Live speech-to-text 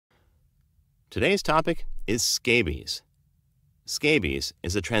Today's topic is scabies. Scabies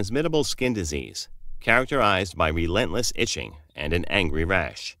is a transmittable skin disease characterized by relentless itching and an angry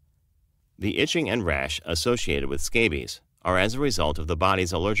rash. The itching and rash associated with scabies are as a result of the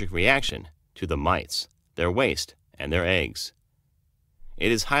body's allergic reaction to the mites, their waste, and their eggs. It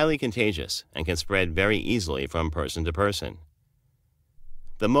is highly contagious and can spread very easily from person to person.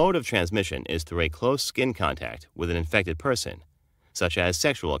 The mode of transmission is through a close skin contact with an infected person, such as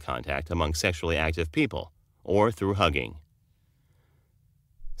sexual contact among sexually active people, or through hugging.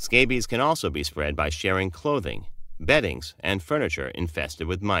 Scabies can also be spread by sharing clothing, beddings, and furniture infested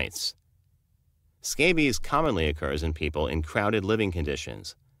with mites. Scabies commonly occurs in people in crowded living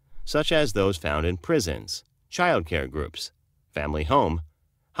conditions, such as those found in prisons, child care groups, family home,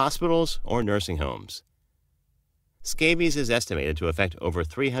 hospitals, or nursing homes. Scabies is estimated to affect over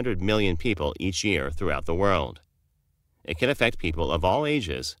 300 million people each year throughout the world. It can affect people of all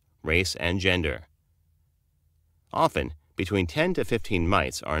ages, race, and gender. Often, between 10 to 15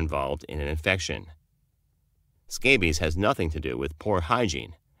 mites are involved in an infection. Scabies has nothing to do with poor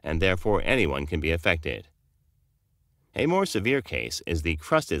hygiene, and therefore anyone can be affected. A more severe case is the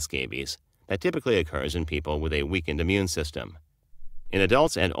crusted scabies that typically occurs in people with a weakened immune system. In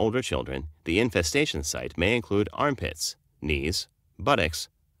adults and older children, the infestation site may include armpits, knees, buttocks,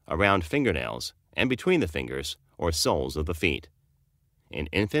 around fingernails, and between the fingers or soles of the feet. In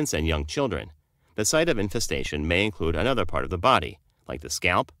infants and young children, the site of infestation may include another part of the body, like the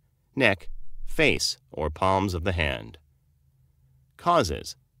scalp, neck, face, or palms of the hand.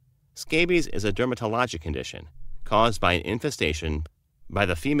 Causes: scabies is a dermatologic condition caused by an infestation by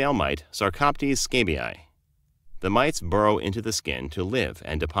the female mite Sarcoptes scabiei. The mites burrow into the skin to live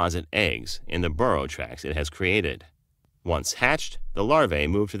and deposit eggs in the burrow tracts it has created. Once hatched, the larvae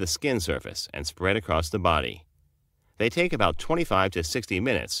move to the skin surface and spread across the body. They take about 25 to 60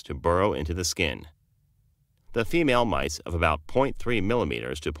 minutes to burrow into the skin. The female mites of about 0.3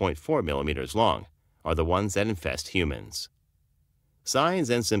 millimeters to 0.4 millimeters long are the ones that infest humans. Signs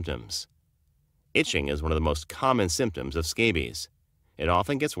and symptoms: itching is one of the most common symptoms of scabies. It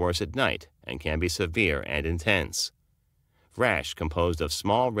often gets worse at night and can be severe and intense. Rash composed of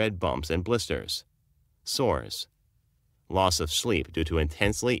small red bumps and blisters. Sores. Loss of sleep due to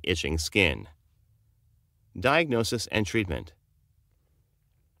intensely itching skin. Diagnosis and treatment.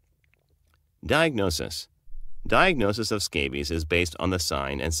 Diagnosis. Diagnosis of scabies is based on the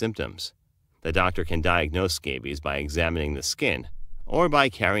sign and symptoms. The doctor can diagnose scabies by examining the skin or by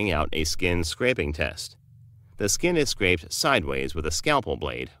carrying out a skin scraping test. The skin is scraped sideways with a scalpel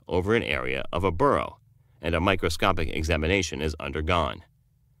blade over an area of a burrow, and a microscopic examination is undergone.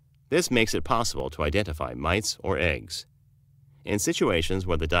 This makes it possible to identify mites or eggs. In situations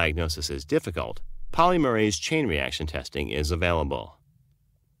where the diagnosis is difficult, polymerase chain reaction testing is available.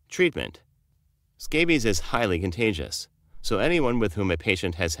 Treatment. Scabies is highly contagious, so anyone with whom a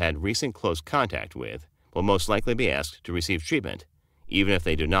patient has had recent close contact with will most likely be asked to receive treatment, even if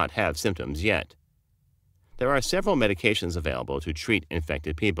they do not have symptoms yet. There are several medications available to treat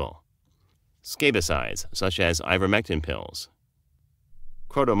infected people. Scabicides, such as ivermectin pills,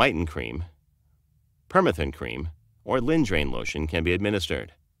 crotomycin cream, permethrin cream, or lindrain lotion can be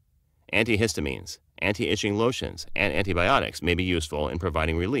administered. Antihistamines, anti-itching lotions, and antibiotics may be useful in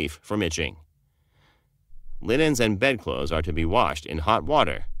providing relief from itching. Linens and bedclothes are to be washed in hot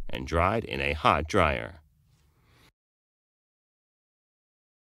water and dried in a hot dryer.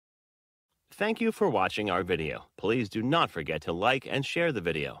 Thank you for watching our video. Please do not forget to like and share the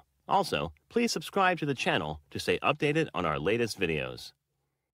video. Also, please subscribe to the channel to stay updated on our latest videos.